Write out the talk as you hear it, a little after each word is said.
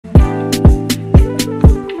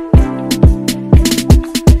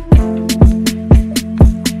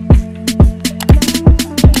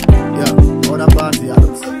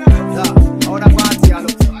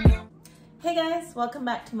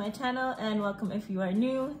welcome back to my channel, and welcome if you are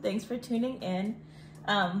new. Thanks for tuning in.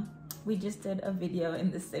 We just did a video in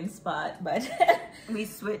the same spot, but we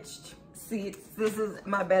switched seats. This is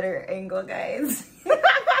my better angle, guys.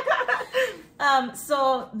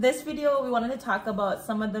 So this video, we wanted to talk about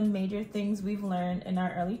some of the major things we've learned in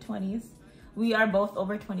our early 20s. We are both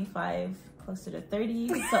over 25, closer to 30,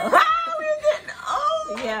 so we're getting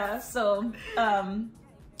old. Yeah, so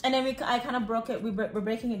and then I kind of broke it. We're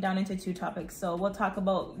breaking it down into two topics. So we'll talk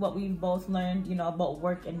about what we've both learned, you know, about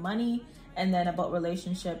work and money, and then about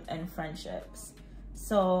relationship and friendships.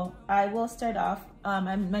 So I will start off.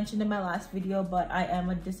 I mentioned in my last video, but I am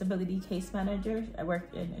a disability case manager. I work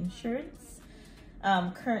in insurance.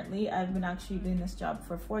 Currently, I've been actually doing this job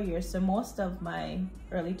for 4 years. So most of my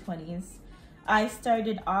early 20s, I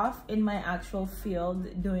started off in my actual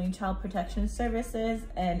field doing child protection services,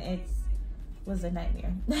 and it was a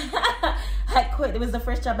nightmare. I quit. It was the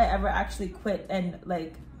first job I ever actually quit, and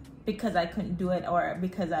like because I couldn't do it or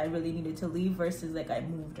because I really needed to leave versus like I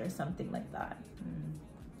moved or something like that.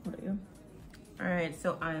 What are you? All right,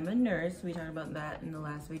 so I'm a nurse. We talked about that in the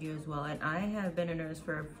last video as well, and I have been a nurse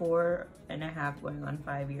for 4.5 going on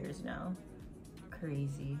 5 years now.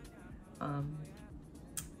 Crazy.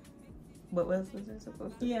 What else was I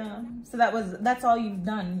supposed to? Yeah, so that's all you've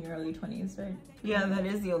done in your early 20s, right? Yeah, that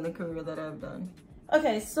is the only career that I've done.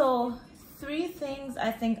 Okay, so 3 things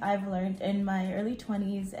I think I've learned in my early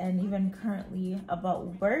 20s and even currently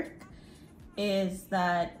about work is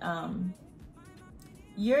that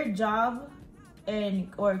your job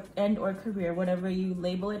or career, whatever you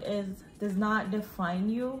label it is, does not define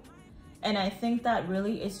you. And I think that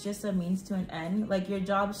really is just a means to an end. Like your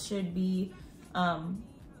job should be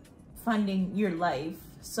funding your life.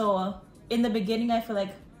 So in the beginning, I feel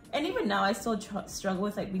like, and even now I still struggle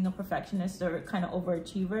with like being a perfectionist or kind of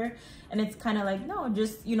overachiever, and it's kind of like, no,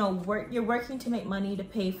 just, you know, you're working to make money to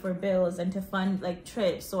pay for bills and to fund like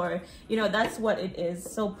trips, or, you know, that's what it is.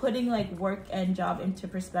 So putting like work and job into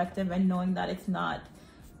perspective and knowing that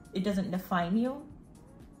it doesn't define you.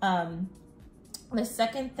 The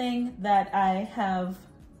second thing that I have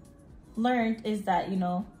learned is that, you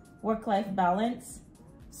know, work-life balance.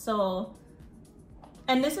 So,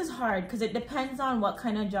 and this is hard because it depends on what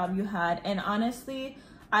kind of job you had. And honestly,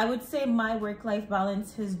 I would say my work-life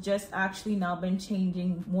balance has just actually now been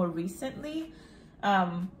changing more recently.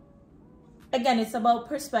 Again, it's about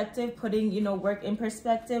perspective, putting, you know, work in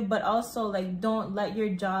perspective, but also like don't let your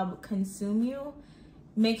job consume you.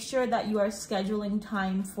 Make sure that you are scheduling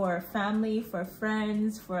time for family, for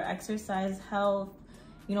friends, for exercise, health,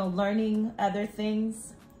 you know, learning other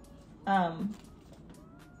things.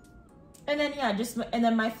 And then, yeah, and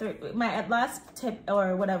then my last tip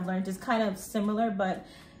or what I've learned is kind of similar, but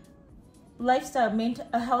lifestyle,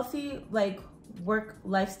 a healthy like work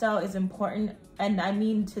lifestyle is important. And I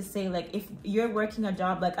mean to say, like, if you're working a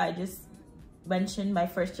job, like I just mentioned, my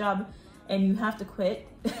first job, and you have to quit,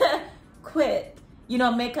 quit, you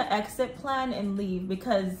know, make an exit plan and leave,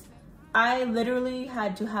 because I literally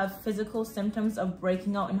had to have physical symptoms of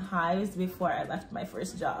breaking out in hives before I left my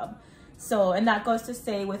first job. So, and that goes to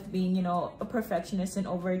say with being, you know, a perfectionist and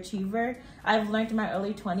overachiever, I've learned in my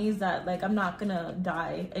early 20s that, like, I'm not gonna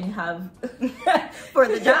die and have... For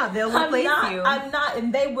the job, they'll replace you. I'm not,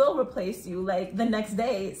 and they will replace you, like, the next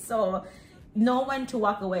day. So, know when to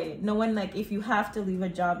walk away. Know when, like, if you have to leave a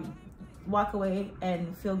job, walk away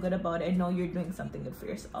and feel good about it and know you're doing something good for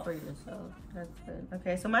yourself. For yourself. That's good.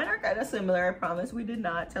 Okay, so mine are kind of similar. I promise we did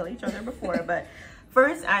not tell each other before, but...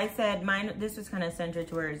 First, I said this was kind of centered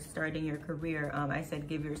towards starting your career. I said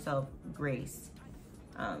give yourself grace.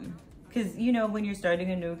 Because, you know, when you're starting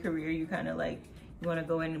a new career, you kind of like, you want to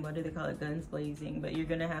go in, what do they call it, guns blazing. But you're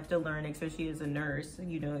going to have to learn, especially as a nurse.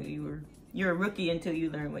 You know, you're a rookie until you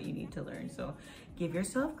learn what you need to learn. So give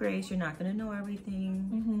yourself grace. You're not going to know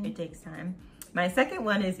everything. It takes time. My second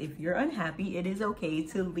one is if you're unhappy, it is okay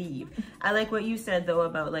to leave. I like what you said, though,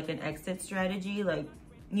 about like an exit strategy. Like,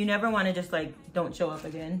 you never want to just like don't show up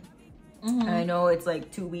again. I know it's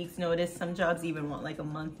like 2 weeks notice. Some jobs even want like a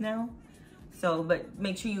month now. So, but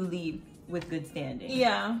make sure you leave with good standing.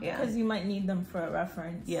 Yeah, because you might need them for a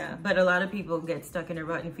reference. Yeah, but a lot of people get stuck in a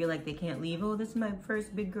rut and feel like they can't leave. Oh, this is my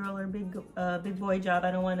first big girl or big boy job.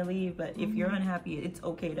 I don't want to leave. But if you're unhappy, it's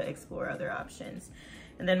okay to explore other options.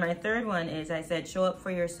 And then my third one is I said show up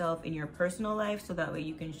for yourself in your personal life, so that way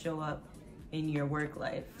you can show up in your work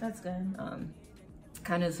life. That's good.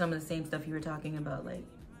 Kind of some of the same stuff you were talking about, like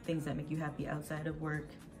things that make you happy outside of work,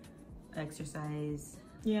 exercise,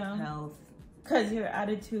 health. Because your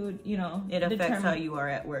attitude, you know, it affects how you are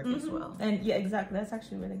at work as well. And yeah, exactly. That's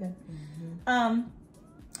actually really good.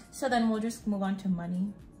 So then we'll just move on to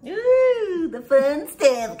money. Ooh, the fun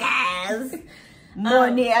stuff, guys.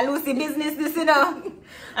 Money, and Lucy business, this, you know.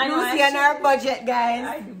 I know, Lucy and her budget, guys.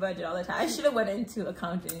 I do budget all the time. I should have went into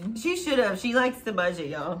accounting. She should have. She likes the budget,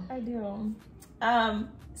 y'all. I do.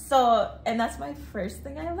 So, and that's my first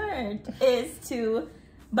thing I learned is to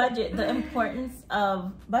budget, the importance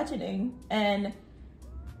of budgeting, and,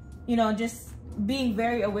 you know, just being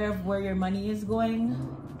very aware of where your money is going,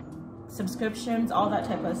 subscriptions, all that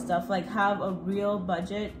type of stuff. Like, have a real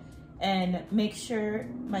budget, and make sure,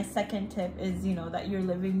 my second tip is, you know, that you're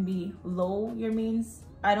living below your means.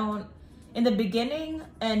 In the beginning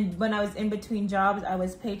and when I was in between jobs, I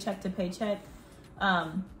was paycheck to paycheck.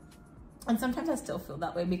 And sometimes I still feel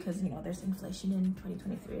that way because, you know, there's inflation in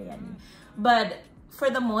 2023. But for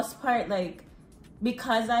the most part, like,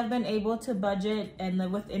 because I've been able to budget and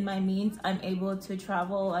live within my means, I'm able to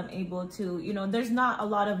travel. I'm able to, you know, there's not a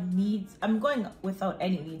lot of needs. I'm going without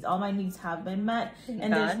any needs. All my needs have been met. Thank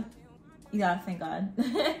and God. Yeah, thank God.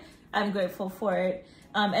 I'm grateful for it.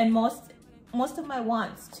 And most of my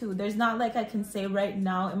wants too. There's not like I can say right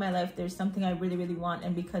now in my life there's something I really, really want,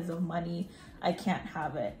 and because of money I can't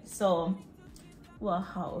have it. So, well, a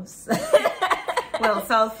house. Well,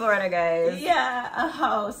 South Florida, guys. Yeah, a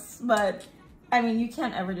house. But I mean, you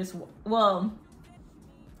can't ever just, well,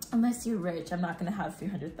 unless you're rich, I'm not gonna have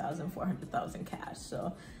 300,000, 400,000 cash.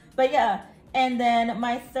 So, but yeah. And then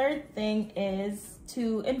my third thing is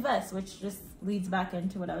to invest, which just leads back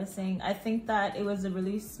into what I was saying. I think that it was a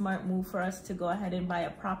really smart move for us to go ahead and buy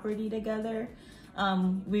a property together.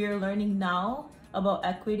 We are learning now about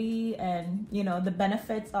equity and, you know, the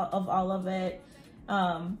benefits of all of it,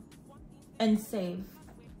 and save.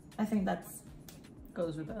 I think that's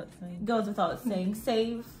Goes without saying. Goes without saying.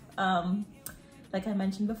 Save. Like I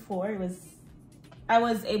mentioned before, I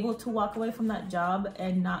was able to walk away from that job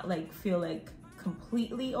and not like feel like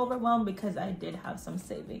completely overwhelmed because I did have some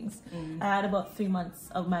savings. I had about 3 months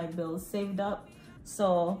of my bills saved up.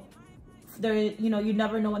 So there, you know, you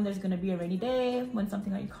never know when there's gonna be a rainy day, when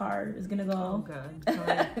something on your car is gonna go. Oh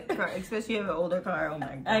God. Car, especially if you have an older car. Oh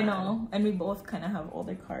my God. I know, and we both kind of have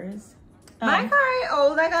older cars. My car ain't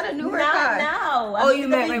old. I got a newer car. Now. Oh, you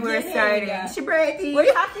meant when we were starting. She pretty.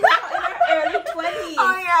 We're talking about in our early 20s.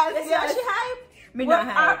 Oh yes, Is yes. that she hype? Me We're not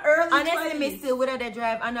our hype. early Honestly, 20s. me still would have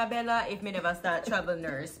drive Annabella if me never start travel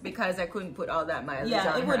nurse because I couldn't put all that mileage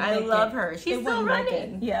Yeah, on it her. would I make love it. her. She's It still would make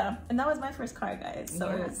running. it. Yeah, and that was my first car, guys. So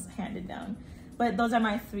it was handed down. But those are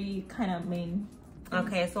my three kind of main things.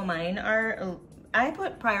 Okay, so mine are, I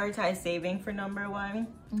put prioritize saving for number one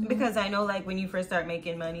because I know like when you first start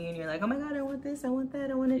making money and you're like, oh my God, I want this, I want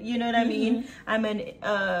that, I want it. You know what I mean? I'm an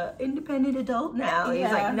independent adult now. He's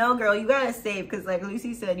like, no girl, you gotta save because like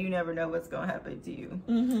Lucy said, you never know what's gonna happen to you.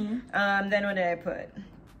 Then what did I put?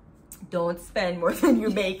 Don't spend more than you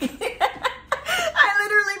make. I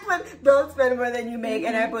literally put don't spend more than you make,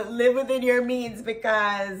 and I put live within your means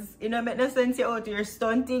because you know it makes no sense you're out here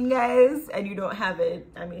stunting, guys, and you don't have it.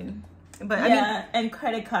 I mean, but I mean, and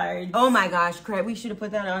credit cards. oh my gosh, credit. We should have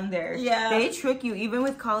put that on there. Yeah, they trick you even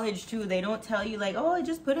with college too. They don't tell you like, oh,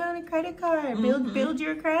 just put it on a credit card, build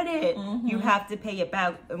your credit. You have to pay it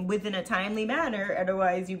back within a timely manner,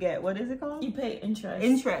 otherwise you get, what is it called? You pay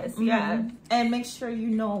interest. Yeah, and make sure you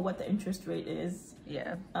know what the interest rate is.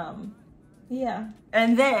 Yeah. Yeah.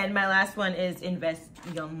 And then my last one is invest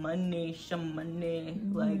your money, some money,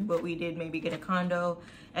 like what we did, maybe get a condo.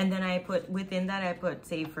 And then I put, within that, I put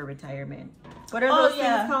save for retirement. What are those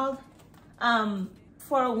things called?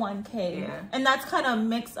 401k. Yeah. And that's kind of a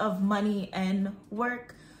mix of money and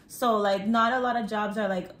work. So like not a lot of jobs are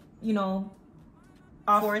like, you know,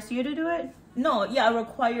 Force you to do it? No,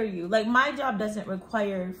 require you. Like my job doesn't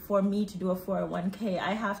require for me to do a 401k.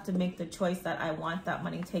 I have to make the choice that I want that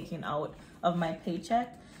money taken out of my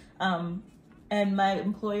paycheck. And my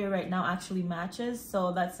employer right now actually matches,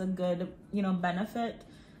 so that's a good, you know, benefit.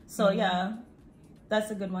 So yeah,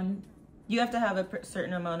 that's a good one. You have to have a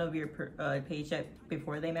certain amount of your paycheck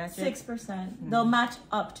before they match it? 6%. They'll match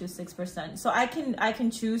up to 6%. So I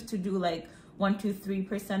can choose to do like 1, 2,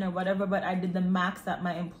 3% or whatever, but I did the max that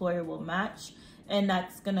my employer will match, and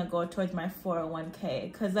that's gonna go towards my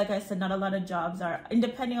 401k. Because like I said, not a lot of jobs are, and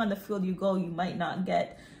depending on the field you go, you might not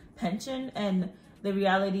get pension. And the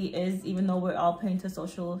reality is, even though we're all paying to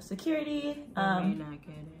Social Security, not get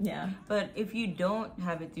it. Yeah. But if you don't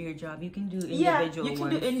have it through your job, you can do individual ones. You can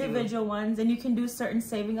do individual ones, and you can do certain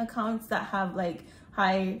saving accounts that have like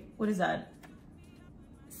high, what is that?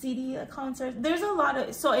 CD accounts. There's a lot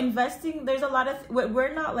of, so investing, there's a lot of,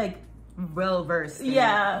 we're not like well versed.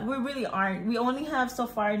 Yeah, we really aren't. We only have so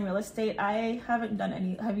far in real estate. I haven't done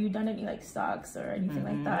any. Have you done any like stocks or anything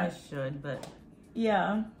like that? I should, but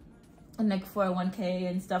yeah. and like 401k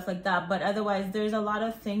and stuff like that. But otherwise, there's a lot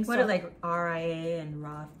of things. What are like RIA and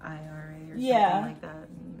Roth IRA or something like that?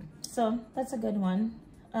 So that's a good one.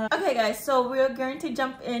 Okay guys, so we're going to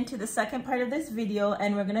jump into the second part of this video,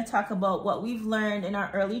 and we're going to talk about what we've learned in our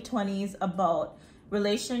early 20s about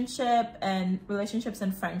relationships and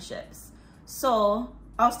friendships. So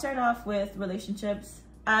I'll start off with relationships.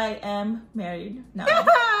 I am married now.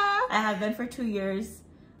 I have been for 2 years,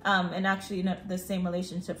 and actually in the same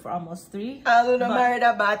relationship for almost 3. I don't married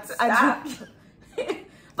about.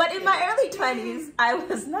 But in my early 20s, I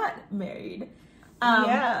was not married.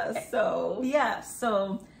 So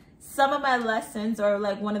some of my lessons, or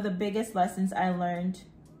like one of the biggest lessons I learned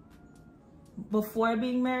before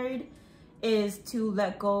being married, is to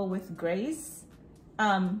let go with grace.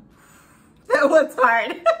 That was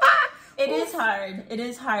hard. It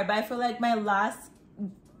is hard, but I feel like my last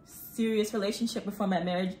serious relationship before my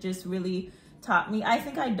marriage just really taught me. I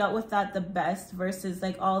think I dealt with that the best versus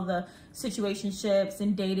like all the situationships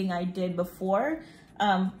and dating I did before.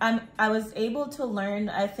 I was able to learn,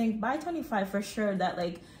 I think by 25 for sure, that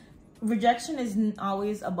like rejection isn't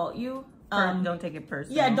always about you. Don't take it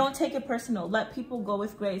personal. Yeah, don't take it personal. Let people go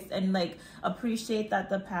with grace and like appreciate that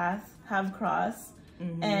the path have crossed.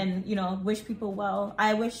 And you know, wish people well.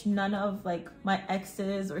 I wish none of like my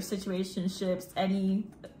exes or situationships any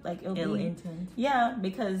like ill intent. Yeah,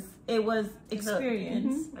 because it was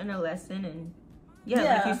experience and a lesson, and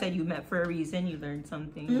like you said, you met for a reason. You learned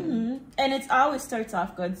something, and it always starts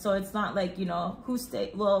off good. So it's not like, you know, who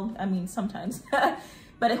stay. Well, I mean sometimes,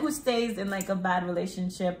 but who stays in like a bad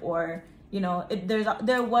relationship, or you know,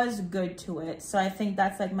 there was good to it. So I think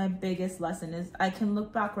that's like my biggest lesson is I can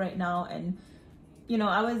look back right now and, you know,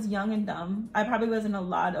 I was young and dumb. I probably was in a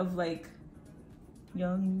lot of like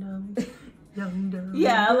young and dumb.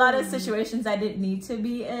 Yeah, a lot of situations I didn't need to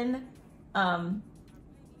be in. And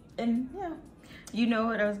yeah. You know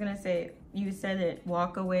what I was gonna say? You said it.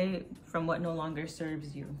 Walk away from what no longer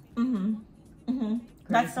serves you.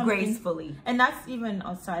 That's something, gracefully, and that's even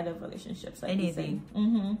outside of relationships. Like anything.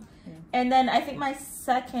 Yeah. And then I think my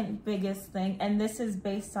second biggest thing, and this is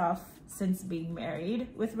based off since being married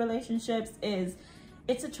with relationships, is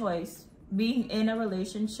it's a choice. Being in a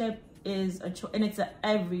relationship is a choice, and it's an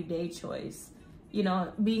everyday choice. You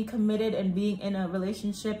know, being committed and being in a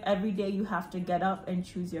relationship every day, you have to get up and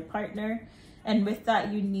choose your partner. And with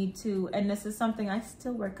that, you need to, and this is something I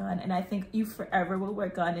still work on, and I think you forever will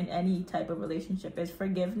work on in any type of relationship, is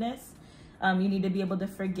forgiveness. You need to be able to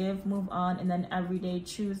forgive, move on, and then every day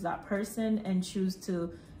choose that person and choose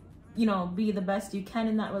to, you know, be the best you can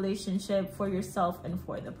in that relationship for yourself and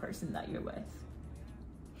for the person that you're with.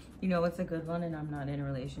 You know what's a good one? And I'm not in a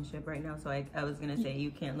relationship right now, so I was gonna say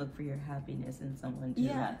you can't look for your happiness in someone too.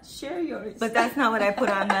 Yeah, share yours. But that's not what I put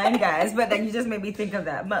on mine, guys. But then you just made me think of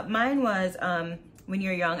that. But mine was when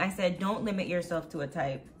you're young, I said don't limit yourself to a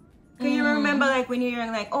type. Can you remember, like when you're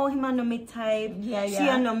young, like, oh, him on no mid type, she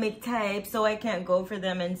on no mid type, so I can't go for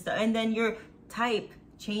them and stuff. And then your type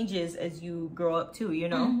changes as you grow up too, you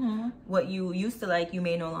know. What you used to like, you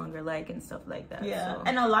may no longer like, and stuff like that. So.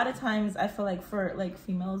 And a lot of times I feel like for like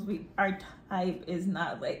females, our type is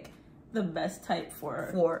not like the best type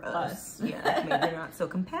for us. Yeah, maybe not so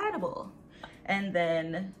compatible. And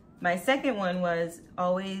then my second one was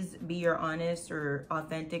always be your honest or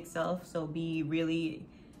authentic self. So be really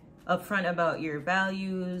upfront about your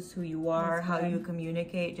values, who you are, how you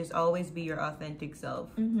communicate. Just always be your authentic self.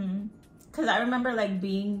 Because I remember like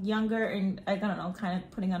being younger and I don't know, kind of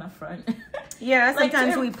putting on a front. Yeah,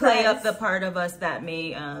 sometimes we play up the part of us that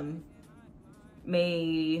may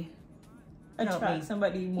attract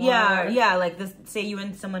somebody more. Yeah, like this. Say you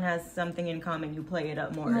and someone has something in common, you play it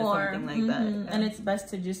up more or something like that. And it's best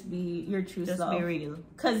to just be your true self. Just be real.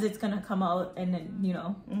 Because it's gonna come out, and then you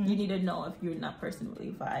know you need to know if you're not person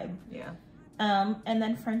really vibe. Yeah. And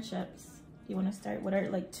then friendships. You want to start? What are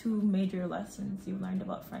like 2 major lessons you learned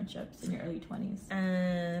about friendships in your early 20s?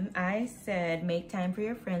 I said make time for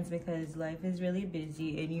your friends because life is really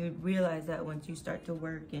busy, and you realize that once you start to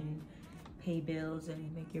work and pay bills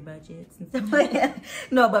and make your budgets and stuff like that.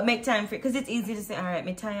 No, but make time for, because it's easy to say, all right,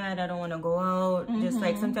 I'm tired, I don't want to go out. Just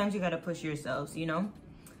like sometimes you got to push yourselves, you know.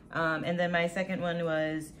 And then my second one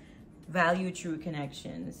was value true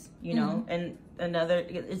connections, you know. And another,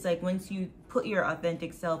 it's like once you put your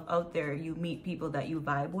authentic self out there, you meet people that you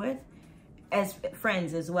vibe with as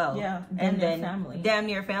friends as well. Yeah, and then family. Damn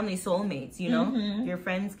near family, soulmates, you know. Your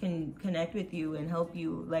friends can connect with you and help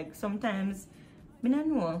you. Like sometimes I don't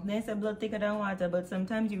know, they say blood thicker than water, but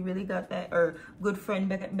sometimes you really got that, or good friend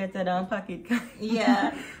better than pocket.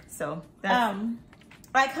 Yeah. So that's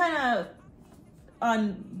I kind of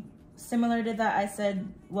on similar to that, I said,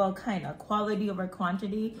 well, kind of quality over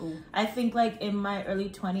quantity. Ooh. I think like in my early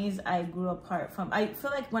 20s, I grew apart from, I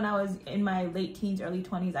feel like when I was in my late teens, early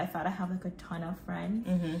 20s, I thought I have like a ton of friends.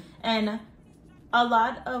 And a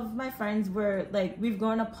lot of my friends were like, we've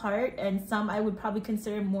grown apart, and some I would probably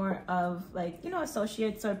consider more of like, you know,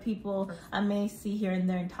 associates or people I may see here and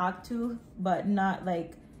there and talk to, but not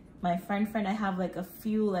like my friend. I have like a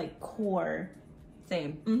few like core.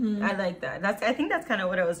 Same. I like that. I think that's kind of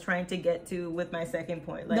what I was trying to get to with my second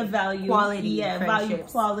point. Like the value, quality, value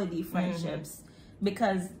quality friendships.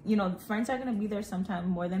 Because, you know, friends are going to be there sometime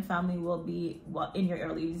more than family will be in your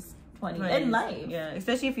early 20s in life. Yeah,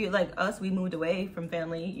 especially if you, like us, we moved away from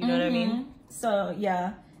family, you know what I mean? So,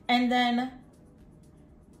 yeah. And then,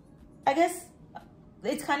 I guess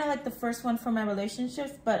it's kind of like the first one for my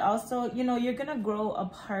relationships, but also, you know, you're going to grow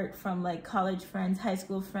apart from like college friends, high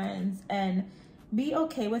school friends, and be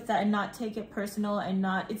okay with that and not take it personal and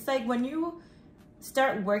not, it's like when you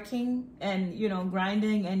start working and, you know,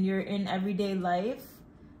 grinding and you're in everyday life,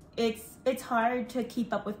 it's hard to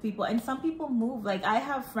keep up with people. And some people move. Like I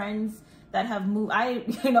have friends that have moved,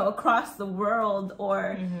 you know, across the world,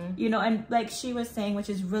 or, you know, and like she was saying, which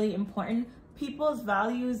is really important, people's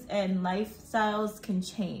values and lifestyles can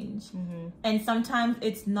change. And sometimes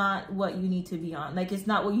it's not what you need to be on. Like it's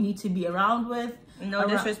not what you need to be around with. No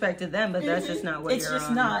disrespect to them, but that's just not what it's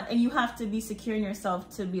just not. And you have to be secure in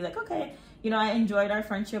yourself to be like, okay, you know, I enjoyed our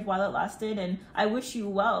friendship while it lasted, and I wish you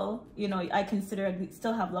well. You know, I consider I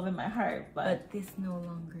still have love in my heart, but this no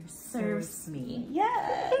longer serves me.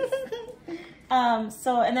 Yes.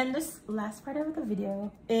 So, and then this last part of the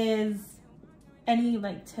video is any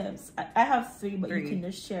like tips. I have 3, but you can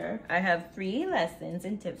just share. I have 3 lessons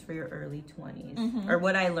and tips for your early 20s, or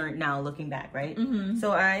what I learned now looking back, right?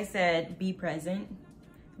 So I said, be present,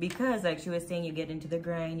 because like she was saying, you get into the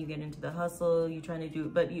grind, you get into the hustle, you're trying to do,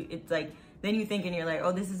 but it's like, then you think and you're like,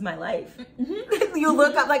 oh, this is my life. You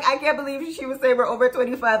look up, like, I can't believe she was saying we're over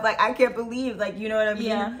 25. Like, I can't believe, like, you know what I mean?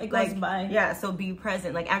 Yeah, it goes by. Yeah, so be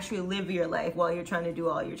present. Like, actually live your life while you're trying to do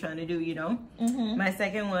all you're trying to do, you know? My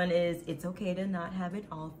second one is, it's okay to not have it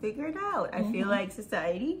all figured out. I feel like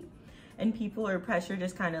society and people are pressure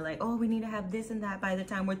just kind of like, oh, we need to have this and that by the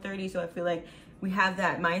time we're 30. So I feel like we have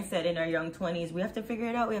that mindset in our young 20s. We have to figure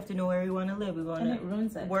it out. We have to know where we want to live. We want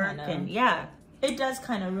to work and it does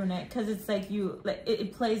kind of ruin it, because it's like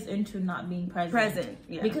it plays into not being present.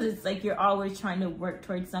 Because it's like you're always trying to work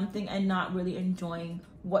towards something and not really enjoying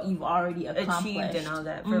what you've already accomplished. Achieved and all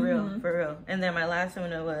that, for real. And then my last one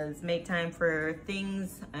was make time for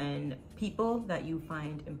things and people that you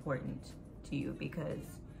find important to you, because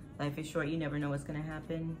life is short. You never know what's gonna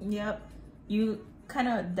happen. Yep.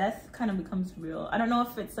 Death kind of becomes real. I don't know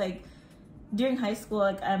if it's like during high school,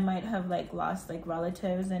 like I might have like lost like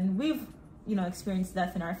relatives, and we've, you know, experienced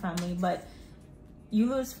death in our family, but you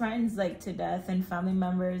lose friends like to death and family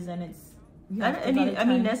members, and it's I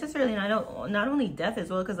mean necessarily not only death as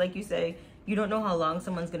well, because like you say, you don't know how long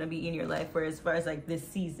someone's gonna be in your life, for as far as like this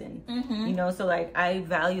season, you know, so like I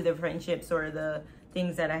value the friendships or the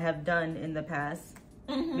things that I have done in the past,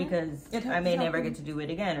 because I may never get to do it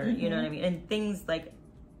again, or you know what I mean, and things like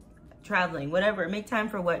traveling, whatever. Make time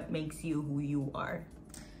for what makes you who you are.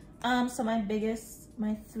 So my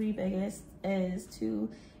 3 biggest is to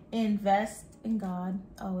invest in God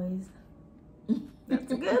always.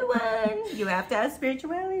 That's a good one. You have to have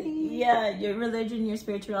spirituality. Yeah, your religion, your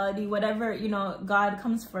spirituality, whatever, you know, God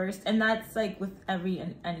comes first. And that's like with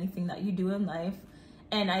anything that you do in life.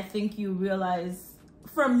 And I think you realize,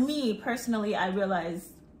 for me personally, I realized,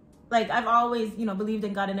 like, I've always, you know, believed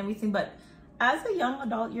in God and everything, but as a young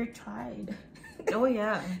adult, you're tried. Oh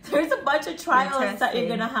yeah. There's a bunch of trials that you're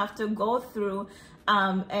gonna have to go through.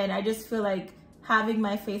 And I just feel like having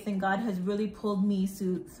my faith in God has really pulled me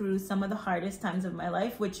through some of the hardest times of my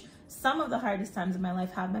life, which some of the hardest times of my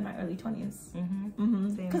life have been my early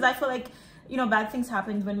 20s. Because I feel like, you know, bad things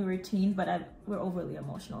happened when we were teens, but we're overly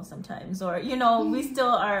emotional sometimes, or, you know, we still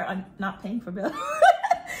are not paying for bills.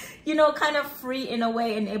 You know, kind of free in a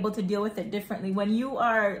way and able to deal with it differently. When you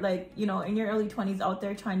are like, you know, in your early 20s out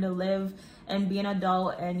there trying to live and be an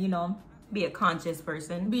adult and, you know, be a conscious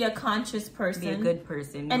person. Be a conscious person. Be a good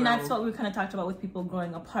person. And that's what we kind of talked about with people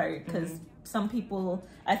growing apart, because some people,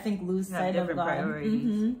 I think, lose sight of God.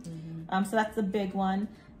 Priorities. So that's the big one.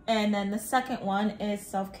 And then the second one is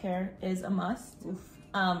self-care is a must.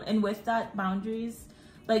 And with that, boundaries.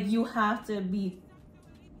 Like, you have to be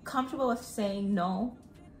comfortable with saying no.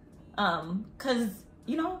 Because,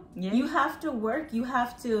 you know, you have to work. You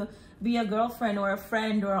have to be a girlfriend or a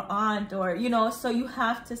friend or an aunt, or, you know, so you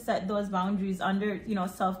have to set those boundaries under, you know,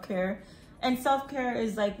 self-care And self-care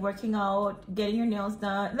is like working out, getting your nails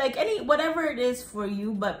done, like whatever it is for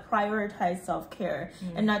you, but prioritize self-care.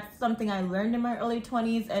 And that's something I learned in my early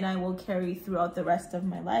 20s, and I will carry throughout the rest of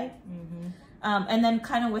my life. And then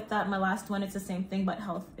kind of with that, my last one, it's the same thing, but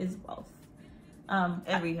health is wealth.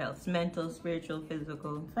 Every health, mental, spiritual,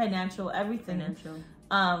 physical, financial, everything.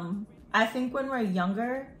 Financial. I think when we're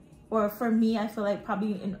younger, or for me, I feel like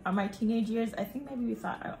probably in my teenage years, I think maybe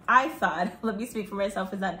I thought, let me speak for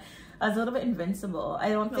myself, is that I was a little bit invincible. I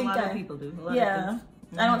don't think a lot of people do. Yeah.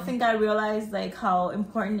 I don't think I realized like how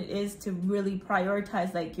important it is to really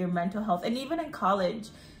prioritize like your mental health. And even in college,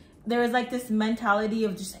 there was like this mentality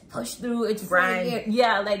of just like, push through. It's just like,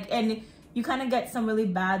 yeah, like, and you kind of get some really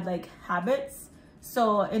bad like habits.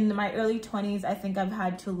 So in my early 20s, I think I've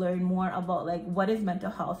had to learn more about like what is mental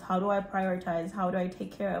health, how do I prioritize, how do I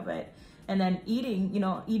take care of it, and then eating,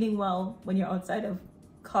 eating well when you're outside of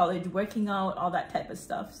college, working out, all that type of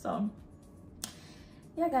stuff. So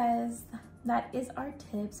yeah, guys, that is our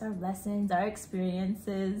tips, our lessons, our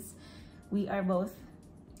experiences. We are both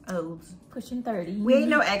old, pushing 30. We ain't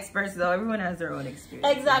no experts though. Everyone has their own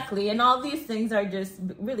experience. Exactly. And all these things are just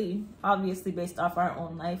really obviously based off our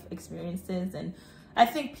own life experiences. And I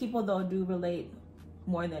think people though do relate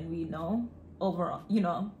more than we know overall,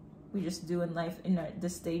 we just do in life in the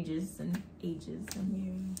stages and ages.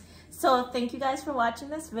 And So thank you guys for watching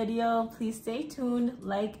this video. Please stay tuned,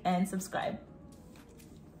 like, and subscribe.